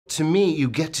to me, you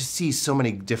get to see so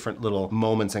many different little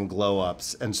moments and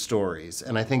glow-ups and stories,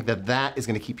 and I think that that is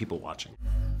gonna keep people watching.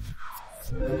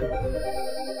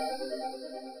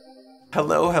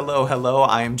 Hello, hello, hello.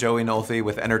 I am Joey Nolfi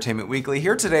with Entertainment Weekly,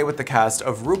 here today with the cast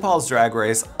of RuPaul's Drag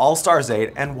Race, All Stars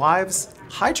 8, and wives,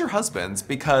 hide your husbands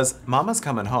because Mama's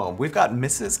coming home. We've got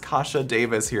Mrs. Kasha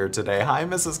Davis here today. Hi,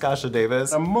 Mrs. Kasha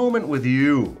Davis. A moment with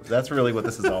you. That's really what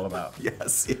this is all about.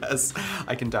 Yes, yes.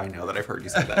 I can die now that I've heard you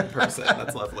say that in person.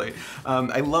 That's lovely.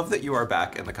 I love that you are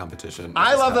back in the competition.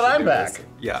 I love that I'm back.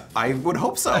 Yeah, I would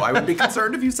hope so. I would be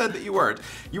concerned if you said that you weren't.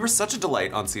 You were such a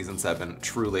delight on season 7,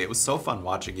 truly. It was so fun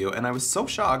watching you, and I was so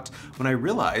shocked when I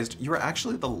realized you were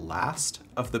actually the last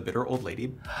of the Bitter Old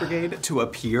Lady Brigade to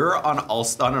appear on an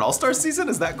All-Star season.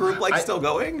 Is that group still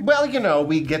going? Well, you know,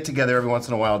 we get together every once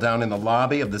in a while down in the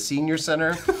lobby of the senior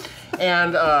center.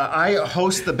 And I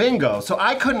host the bingo, so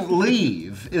I couldn't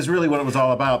leave is really what it was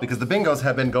all about because the bingos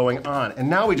have been going on. And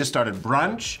now we just started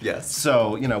brunch. Yes.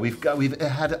 So, you know, we've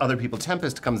had other people.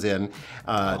 Tempest comes in,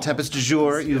 Tempest du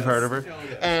jour, you've heard of her. Oh,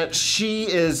 yes. And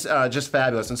she is just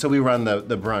fabulous. And so we run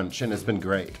the brunch and it's been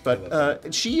great.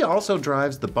 But she also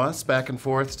drives the bus back and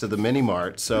forth to the mini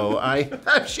mart, so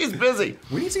she's busy.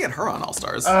 We need to get her on All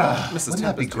Stars. Mrs. Wouldn't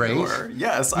that be great?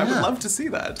 Yes, I would love to see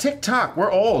that. TikTok,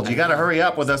 we're old. You gotta hurry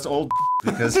up with us old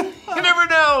because you never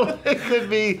know. It could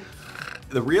be.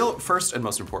 The real first and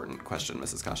most important question,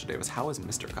 Mrs. Kasha Davis, how is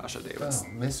Mr. Kasha Davis?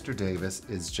 Oh, Mr. Davis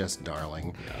is just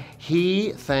darling. Yeah.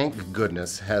 He, thank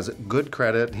goodness, has good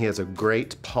credit. He has a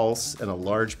great pulse and a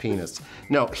large penis.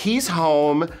 No, he's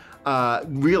home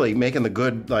really making the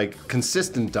good,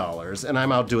 consistent dollars, and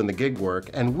I'm out doing the gig work,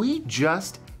 and we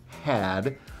just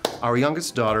had our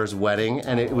youngest daughter's wedding,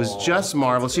 and it was just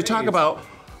marvelous. You talk about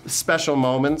special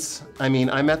moments. I mean,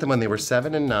 I met them when they were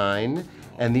 7 and 9,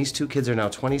 and these two kids are now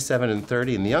 27 and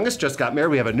 30, and the youngest just got married.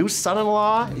 We have a new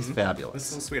son-in-law. He's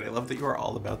fabulous. That's so sweet. I love that you are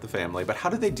all about the family, but how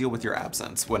did they deal with your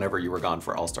absence whenever you were gone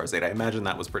for All Stars 8? I imagine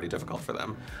that was pretty difficult for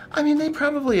them. I mean, they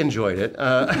probably enjoyed it.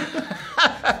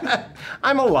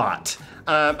 I'm a lot.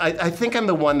 I think I'm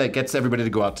the one that gets everybody to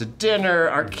go out to dinner.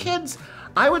 Our kids,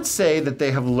 I would say that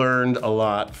they have learned a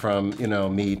lot from,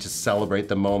 me to celebrate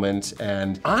the moment.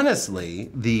 And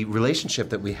honestly, the relationship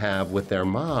that we have with their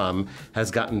mom has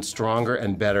gotten stronger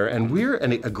and better. And we're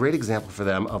a great example for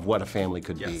them of what a family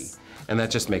could be. And that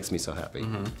just makes me so happy.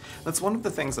 Mm-hmm. That's one of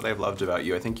the things that I've loved about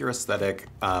you. I think your aesthetic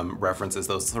references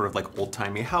those sort of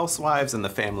old-timey housewives and the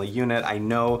family unit. I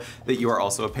know that you are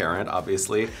also a parent,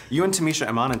 obviously. You and Tamisha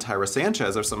Iman and Tyra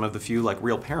Sanchez are some of the few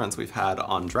real parents we've had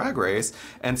on Drag Race.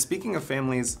 And speaking of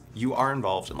families, you are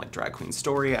involved in Drag Queen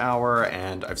Story Hour,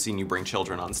 and I've seen you bring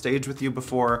children on stage with you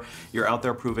before. You're out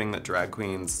there proving that drag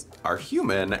queens are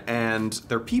human and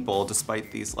they're people,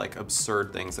 despite these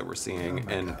absurd things that we're seeing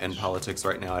in politics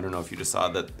right now. I don't know if you just saw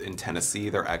that in Tennessee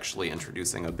they're actually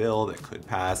introducing a bill that could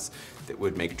pass that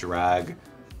would make drag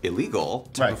illegal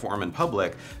to perform in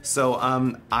public. So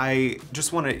I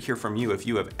just want to hear from you if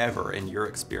you have ever, in your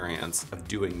experience of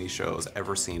doing these shows,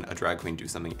 ever seen a drag queen do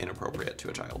something inappropriate to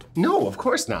a child. No, of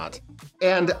course not.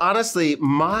 And honestly,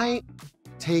 my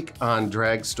take on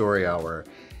Drag Story Hour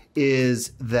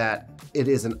is that it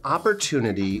is an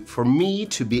opportunity for me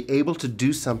to be able to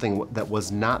do something that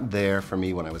was not there for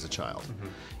me when I was a child. Mm-hmm.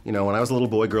 When I was a little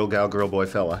boy, girl, gal, girl, boy,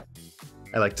 fella,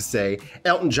 I like to say,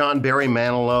 Elton John, Barry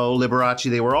Manilow, Liberace,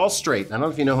 they were all straight. I don't know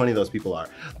if you know who any of those people are.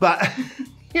 But,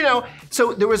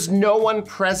 so there was no one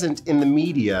present in the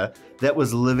media that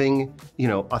was living,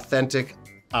 authentic,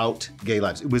 out gay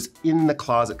lives. It was in the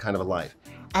closet kind of a life.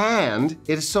 And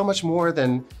it is so much more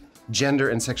than gender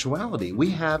and sexuality.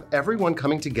 We have everyone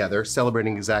coming together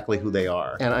celebrating exactly who they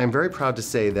are. And I'm very proud to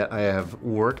say that I have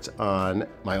worked on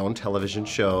my own television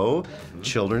show,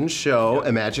 children's show,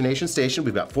 Imagination Station.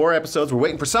 We've got 4 episodes. We're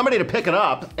waiting for somebody to pick it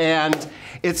up. And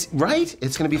it's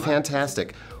gonna be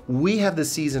fantastic. We have the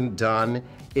season done.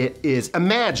 It is,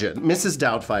 imagine Mrs.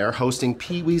 Doubtfire hosting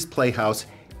Pee-wee's Playhouse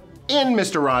in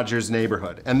Mr. Rogers'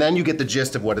 neighborhood. And then you get the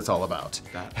gist of what it's all about.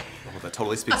 That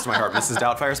totally speaks to my heart. Mrs.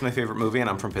 Doubtfire is my favorite movie, and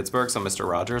I'm from Pittsburgh, so Mr.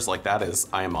 Rogers,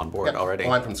 I am on board already.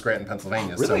 Well, I'm from Scranton,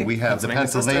 Pennsylvania, really? So we have the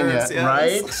Pennsylvania, sisters,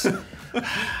 yes. Right?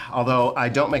 Although I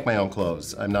don't make my own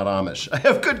clothes. I'm not Amish. I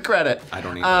have good credit. I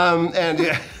don't either. And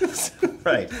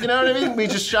right. You know what I mean? We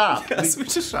just shop. Yes, we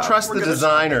just shop. Trust the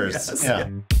designers. Yes. Yeah.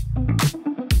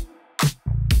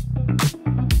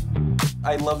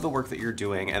 I love the work that you're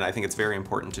doing, and I think it's very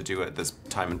important to do at this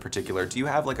time in particular. Do you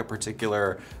have a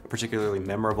particularly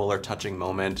memorable or touching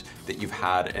moment that you've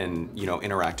had in,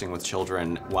 interacting with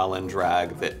children while in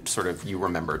drag that sort of you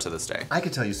remember to this day? I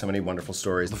could tell you so many wonderful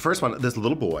stories. The first one, this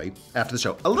little boy, after the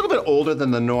show, a little bit older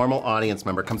than the normal audience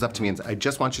member, comes up to me and says, I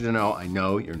just want you to know, I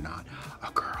know you're not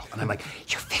a girl. And I'm like,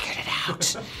 you figured it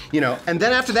out. You know, and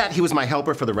then after that, he was my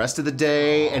helper for the rest of the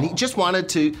day, and he just wanted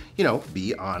to, you know,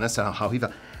 be honest on how he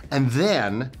felt. And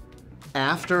then,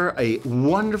 after a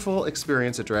wonderful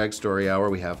experience at Drag Story Hour,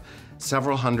 we have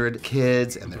several hundred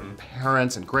kids and their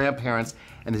parents and grandparents,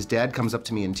 and his dad comes up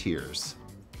to me in tears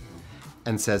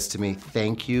and says to me,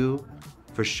 thank you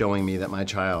for showing me that my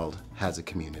child has a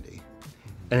community.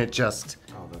 And it just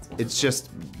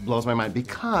blows my mind,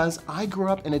 because I grew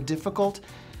up in a difficult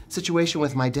situation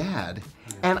with my dad.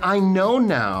 And I know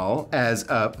now, as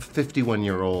a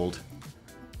 51-year-old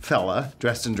fella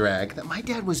dressed in drag, that my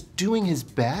dad was doing his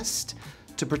best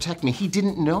to protect me. He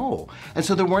didn't know. And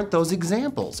so there weren't those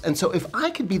examples. And so if I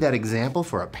could be that example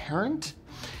for a parent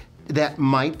that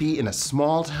might be in a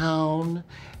small town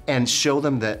and show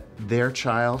them that their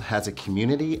child has a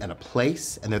community and a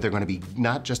place, and that they're going to be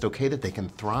not just okay, that they can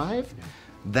thrive,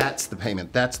 that's the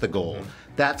payment, that's the goal.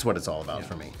 That's what it's all about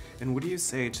for me. And what do you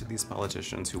say to these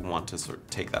politicians who want to sort of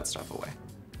take that stuff away?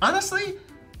 Honestly,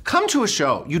 come to a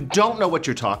show. You don't know what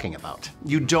you're talking about.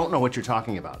 You don't know what you're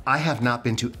talking about. I have not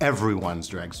been to everyone's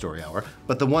Drag Story Hour,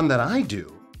 but the one that I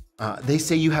do, they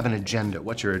say you have an agenda.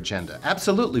 What's your agenda?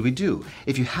 Absolutely, we do.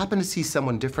 If you happen to see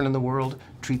someone different in the world,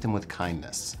 treat them with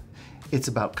kindness. It's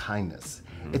about kindness.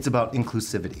 It's about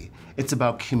inclusivity. It's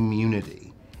about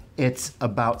community. It's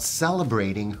about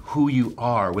celebrating who you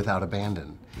are without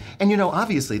abandon. And you know,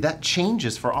 obviously that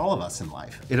changes for all of us in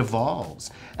life. It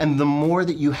evolves. And the more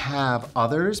that you have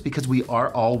others, because we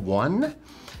are all one,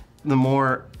 the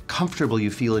more comfortable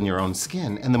you feel in your own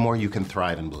skin, and the more you can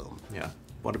thrive and bloom. Yeah.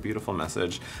 What a beautiful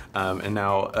message. And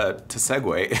now to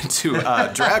segue into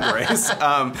Drag Race,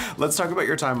 let's talk about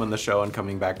your time on the show and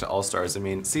coming back to All Stars. I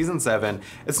mean, season 7,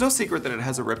 it's no secret that it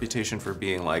has a reputation for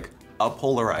being like a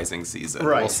polarizing season,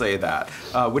 we'll say that,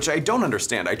 which I don't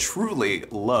understand. I truly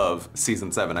love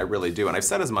season 7, I really do. And I've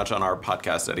said as much on our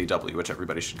podcast at EW, which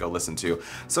everybody should go listen to.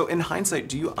 So in hindsight,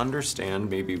 do you understand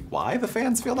maybe why the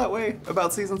fans feel that way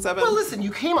about season 7? Well, listen,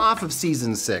 you came off of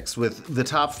season 6 with the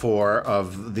top 4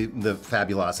 of the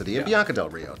Fabulosity, and Bianca Del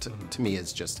Rio, to me,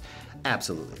 is just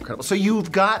absolutely incredible. So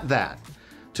you've got that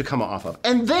to come off of.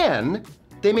 And then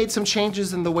they made some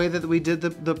changes in the way that we did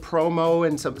the promo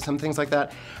and some things like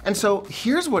that. And so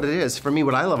here's what it is, for me,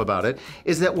 what I love about it,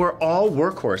 is that we're all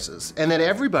workhorses, and that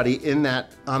everybody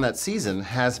on that season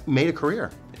has made a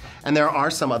career. And there are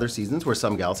some other seasons where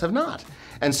some gals have not.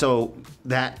 And so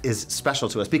that is special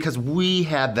to us, because we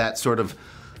had that sort of,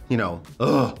 you know,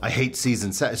 I hate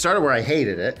season 7. It started where I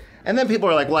hated it, and then people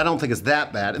are like, well, I don't think it's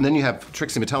that bad. And then you have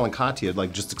Trixie Mattel and Katya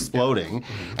like just exploding,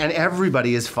 and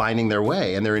everybody is finding their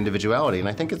way and their individuality, and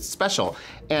I think it's special.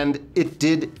 And it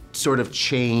did sort of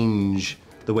change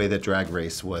the way that Drag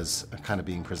Race was kind of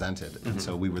being presented. And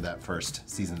so we were that first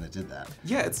season that did that.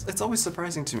 Yeah, it's always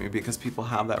surprising to me, because people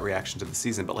have that reaction to the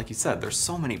season, but like you said, there's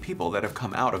so many people that have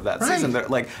come out of that season. That,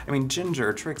 like, I mean,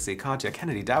 Ginger, Trixie, Katya,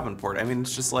 Kennedy Davenport, I mean,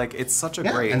 it's just like, it's such a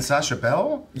great... And Sasha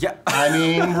Bell? Yeah. I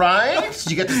mean, right?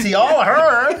 You get to see all of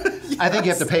her. Yes. I think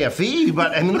you have to pay a fee,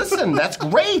 but, and listen, that's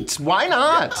great. Why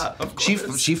not? Yeah, of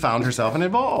course. She found herself and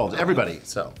involved. Everybody,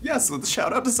 so. Yes,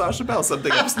 shout out to Sasha Bell,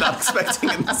 something I was not expecting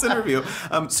in this interview.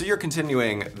 So you're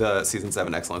continuing the season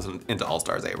 7 excellence into All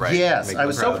Stars 8, right? Yes, I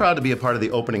was so proud to be a part of the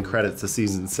opening credits of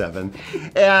season 7.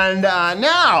 And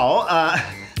now,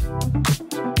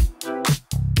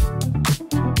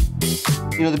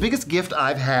 you know, the biggest gift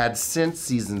I've had since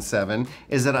season 7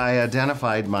 is that I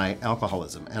identified my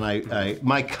alcoholism. And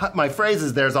my phrase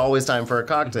is, there's always time for a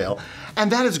cocktail.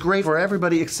 And that is great for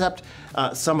everybody except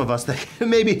some of us that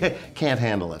maybe can't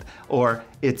handle it, or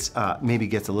it's maybe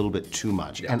gets a little bit too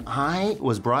much. Yeah. And I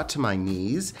was brought to my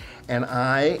knees, and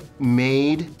I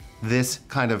made this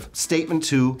kind of statement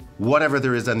to whatever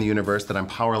there is in the universe that I'm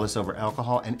powerless over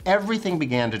alcohol, and everything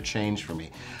began to change for me.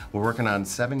 We're working on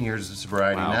 7 years of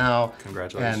sobriety now.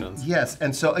 Congratulations. And yes,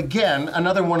 and so again,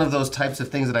 another one of those types of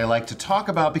things that I like to talk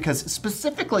about, because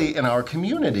specifically in our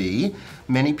community,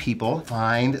 many people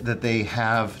find that they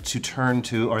have to turn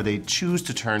to, or they choose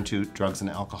to turn to, drugs and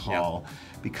alcohol. Yeah.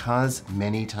 Because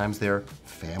many times their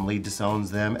family disowns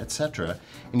them, etc.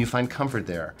 And you find comfort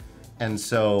there. And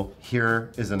so here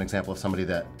is an example of somebody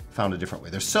that found a different way.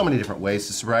 There's so many different ways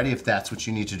to sobriety if that's what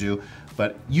you need to do,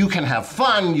 but you can have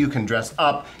fun, you can dress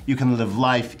up, you can live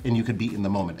life, and you can be in the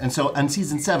moment. And so on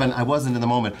season 7, I wasn't in the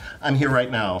moment. I'm here right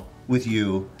now with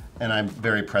you, and I'm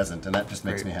very present, and that just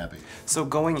makes me happy. So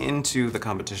going into the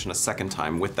competition a second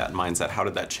time with that mindset, how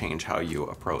did that change how you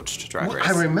approached Drag Race?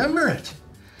 I remember it.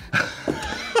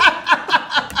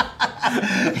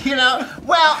 You know,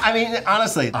 well, I mean,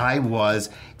 honestly, I was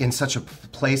in such a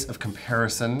place of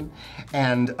comparison,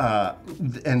 and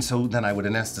so then I would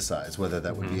anesthetize, whether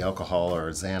that would be alcohol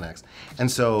or Xanax. And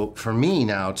so for me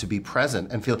now to be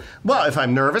present and feel, well, if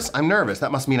I'm nervous, I'm nervous.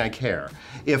 That must mean I care.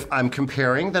 If I'm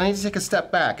comparing, then I need to take a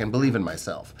step back and believe in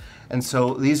myself. And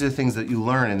so these are the things that you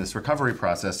learn in this recovery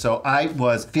process. So I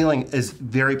was feeling is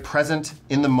very present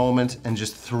in the moment and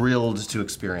just thrilled to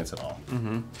experience it all.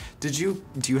 Mm-hmm.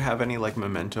 Do you have any like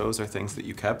mementos or things that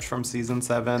you kept from season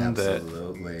 7?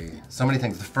 Absolutely. So many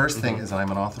things. The first thing is I'm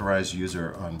an authorized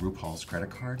user on RuPaul's credit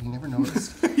card. He never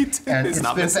noticed. He's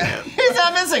not missing it. He's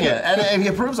not missing it. And he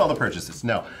approves all the purchases.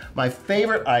 No. My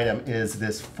favorite item is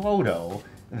this photo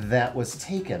that was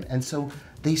taken. And so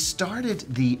they started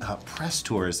the press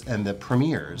tours and the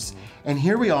premieres, and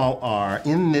here we all are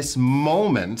in this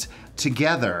moment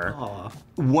together. Aww.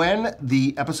 When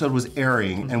the episode was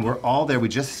airing, and we're all there. We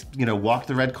just, walked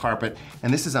the red carpet,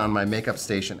 and this is on my makeup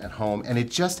station at home, and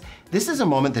this is a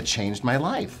moment that changed my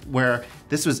life, where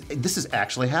this is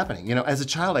actually happening. As a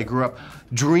child, I grew up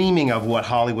dreaming of what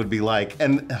Hollywood would be like,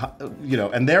 and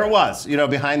and there it was,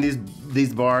 behind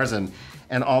these bars and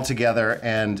all together,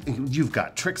 and you've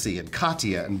got Trixie and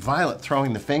Katya and Violet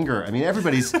throwing the finger. I mean,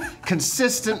 everybody's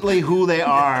consistently who they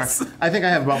are. Yes. I think I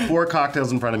have about 4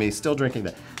 cocktails in front of me, still drinking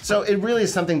that. So it really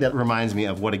is something that reminds me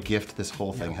of what a gift this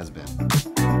whole thing has been.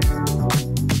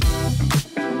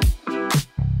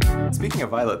 Speaking of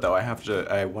Violet, though,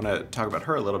 I want to talk about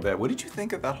her a little bit. What did you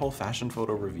think of that whole fashion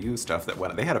photo review stuff that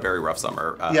went? They had a very rough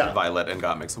summer, Violet and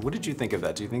Gottmik. So what did you think of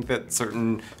that? Do you think that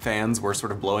certain fans were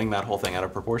sort of blowing that whole thing out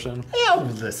of proportion? Yeah,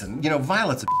 listen,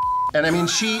 Violet's a and I mean,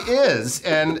 she is,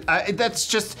 and that's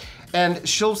just, and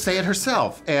she'll say it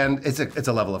herself, and it's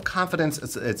a level of confidence,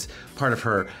 it's part of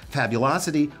her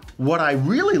fabulosity. What I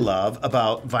really love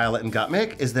about Violet and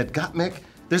Gottmik is that Gottmik,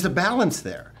 there's a balance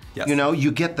there. Yes.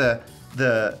 You get the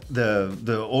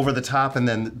over the top and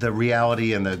then the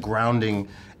reality and the grounding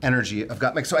energy of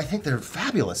Gottmik. So I think they're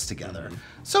fabulous together.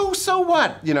 Mm-hmm. So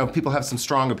what? People have some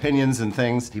strong opinions and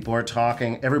things. People are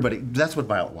talking. Everybody, that's what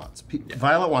Violet wants.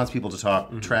 Violet wants people to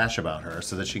talk trash about her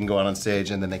so that she can go out on stage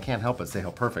and then they can't help but say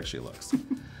how perfect she looks.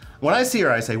 When I see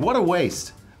her, I say, what a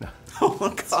waste. Oh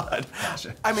my God!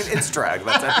 I mean, it's drag.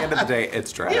 That's at the end of the day,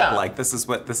 it's drag. Yeah. Like this is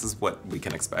what we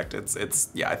can expect.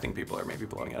 Yeah. I think people are maybe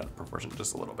blowing it out of proportion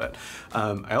just a little bit.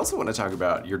 I also want to talk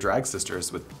about your drag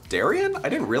sisters with Darienne. I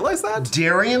didn't realize that.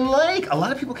 Darienne Lake. A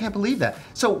lot of people can't believe that.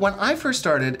 So when I first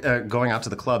started going out to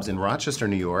the clubs in Rochester,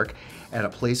 New York, at a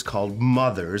place called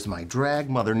Mother's, my drag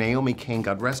mother, Naomi King,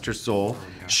 God rest her soul.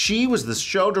 She was the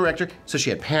show director, so she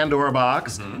had Pandora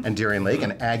Box and Darienne Lake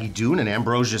and Aggie Doon and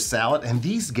Ambrosia Salad, and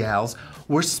these gals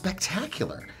were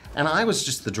spectacular. And I was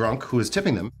just the drunk who was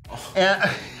tipping them.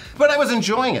 But I was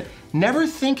enjoying it, never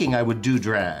thinking I would do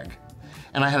drag.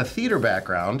 And I had a theater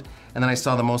background, and then I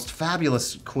saw the most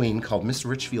fabulous queen called Miss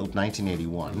Richfield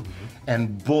 1981.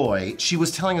 And boy, she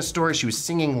was telling a story, she was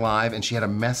singing live, and she had a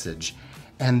message.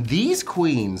 And these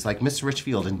queens, like Miss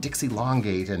Richfield and Dixie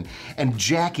Longate and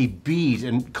Jackie Beat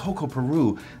and Coco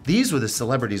Peru, these were the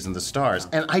celebrities and the stars.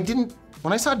 And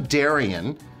when I saw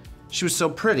Darienne, she was so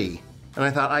pretty, and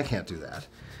I thought, I can't do that.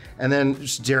 And then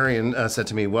Darienne said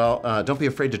to me, well, don't be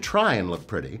afraid to try and look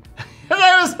pretty. And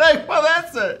I was like, well,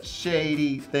 that's a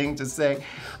shady thing to say.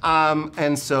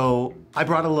 And so I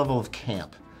brought a level of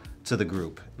camp to the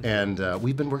group, and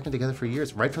we've been working together for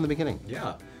years, right from the beginning.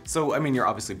 Yeah. So, I mean, you're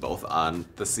obviously both on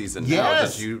the season now.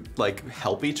 Did you,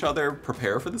 help each other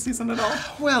prepare for the season at all?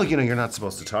 Well, you're not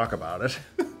supposed to talk about it.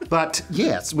 But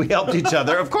yes, we helped each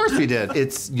other. Of course we did.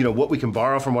 It's, what we can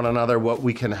borrow from one another, what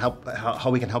we can help, how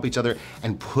we can help each other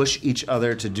and push each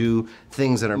other to do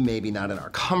things that are maybe not in our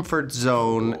comfort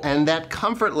zone. And that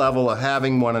comfort level of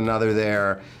having one another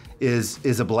there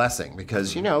is a blessing,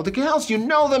 because the gals,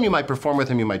 them, you might perform with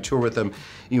them, you might tour with them,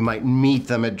 you might meet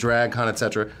them at DragCon,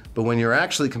 etc. But when you're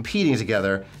actually competing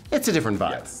together, it's a different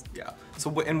vibe. Yes, yeah.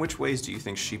 So in which ways do you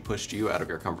think she pushed you out of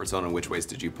your comfort zone, and which ways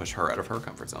did you push her out of her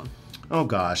comfort zone? Oh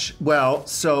gosh, well,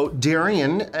 so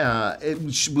Darienne,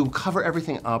 we'll cover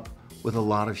everything up with a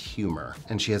lot of humor,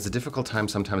 and she has a difficult time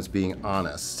sometimes being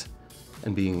honest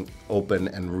and being open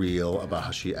and real about how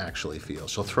she actually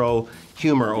feels. She'll throw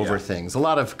humor over things. A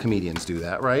lot of comedians do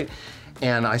that, right?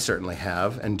 And I certainly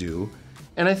have and do.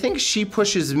 And I think she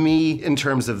pushes me in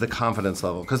terms of the confidence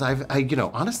level, because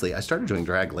honestly, I started doing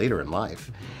drag later in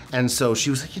life. And so she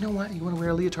was like, you know what, you wanna wear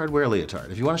a leotard, wear a leotard.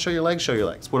 If you wanna show your legs,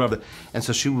 whatever. And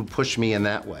so she would push me in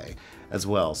that way as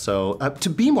well. So to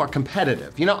be more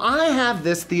competitive. I have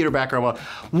this theater background,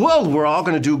 well, we're all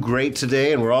gonna do great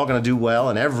today and we're all gonna do well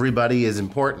and everybody is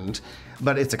important,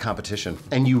 but it's a competition.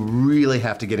 And you really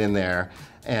have to get in there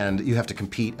and you have to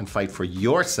compete and fight for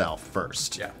yourself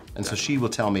first. Yeah, and so she will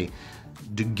tell me,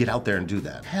 get out there and do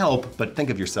that. Help, but think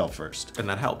of yourself first. And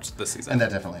that helped this season. And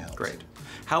that definitely helped. Great.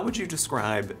 How would you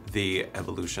describe the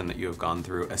evolution that you have gone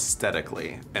through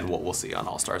aesthetically and what we'll see on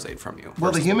All Stars 8 from you?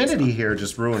 Well, the humidity here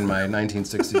just ruined my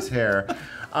 1960s hair.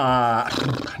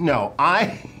 No,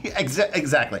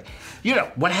 exactly. You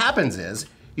know, what happens is,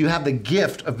 you have the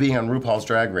gift of being on RuPaul's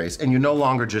Drag Race, and you no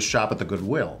longer just shop at the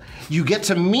Goodwill. You get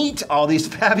to meet all these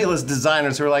fabulous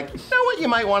designers who are like, you know what you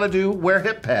might want to do? Wear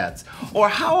hip pads. Or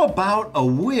how about a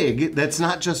wig that's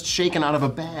not just shaken out of a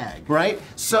bag, right?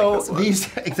 So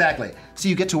like exactly. So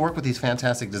you get to work with these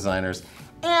fantastic designers,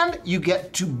 and you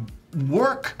get to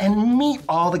work and meet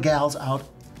all the gals out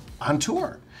on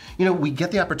tour. You know, we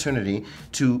get the opportunity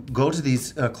to go to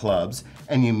these clubs,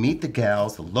 and you meet the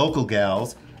gals, the local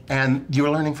gals, and you're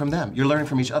learning from them. You're learning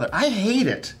from each other. I hate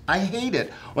it. I hate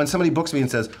it when somebody books me and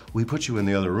says, we put you in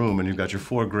the other room and you've got your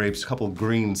 4 grapes, couple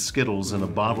green Skittles, and a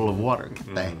bottle of water.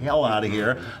 Get the hell out of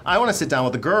here. I want to sit down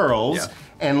with the girls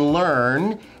and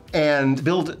learn and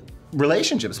build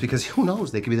relationships, because who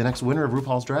knows, they could be the next winner of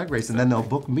RuPaul's Drag Race and then they'll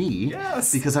book me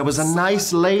because I was a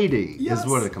nice lady, is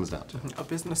what it comes down to. A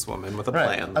businesswoman with a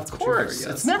plan. Of course.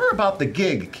 It's never about the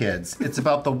gig, kids. It's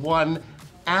about the one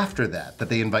after that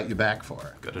they invite you back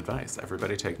for. Good advice.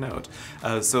 Everybody take note.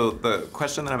 So the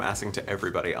question that I'm asking to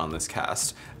everybody on this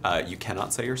cast, you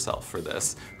cannot say yourself for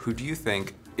this, who do you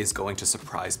think is going to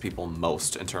surprise people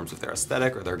most in terms of their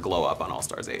aesthetic or their glow up on All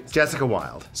Stars 8? Jessica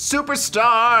Wilde.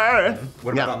 Superstar!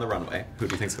 What about on the runway? Who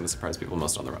do you think is going to surprise people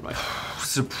most on the runway?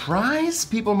 Surprise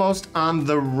people most on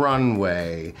the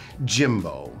runway?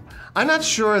 Jimbo. I'm not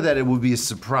sure that it would be a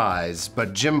surprise,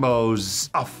 but Jimbo's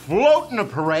afloat in a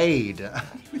parade.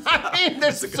 I mean,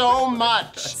 there's so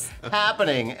much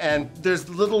happening, and there's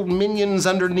little minions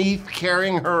underneath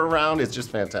carrying her around. It's just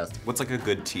fantastic. What's like a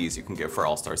good tease you can give for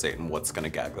All Stars 8, and what's gonna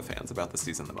gag the fans about the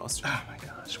season the most? Oh my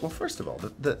gosh. Well, first of all,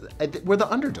 we're the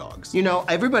underdogs. You know,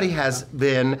 everybody has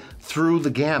been through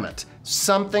the gamut.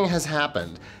 Something has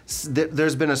happened.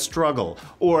 There's been a struggle,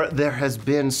 or there has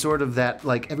been sort of that,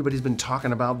 like, everybody's been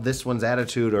talking about this one's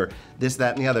attitude or this,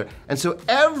 that, and the other. And so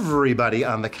everybody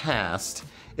on the cast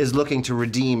is looking to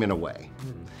redeem in a way.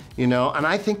 You know, and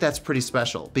I think that's pretty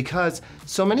special, because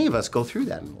so many of us go through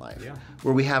that in life,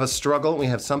 where we have a struggle, we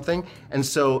have something, and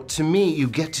so to me, you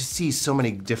get to see so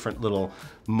many different little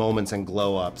moments and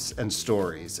glow-ups and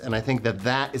stories, and I think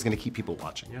that is gonna keep people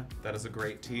watching. Yeah, that is a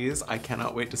great tease. I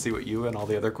cannot wait to see what you and all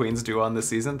the other queens do on this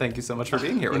season. Thank you so much for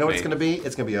being here with me. You know what it's gonna be?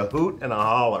 It's gonna be a hoot and a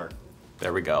holler.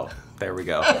 There we go. There we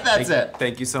go. That's it.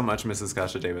 Thank you so much, Mrs.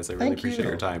 Kasha Davis. I really appreciate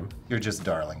your time. You're just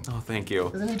darling. Oh, thank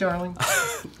you. Isn't he darling?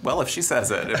 Well, if she says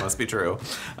it, it must be true.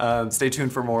 Stay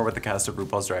tuned for more with the cast of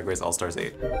RuPaul's Drag Race All Stars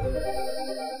 8.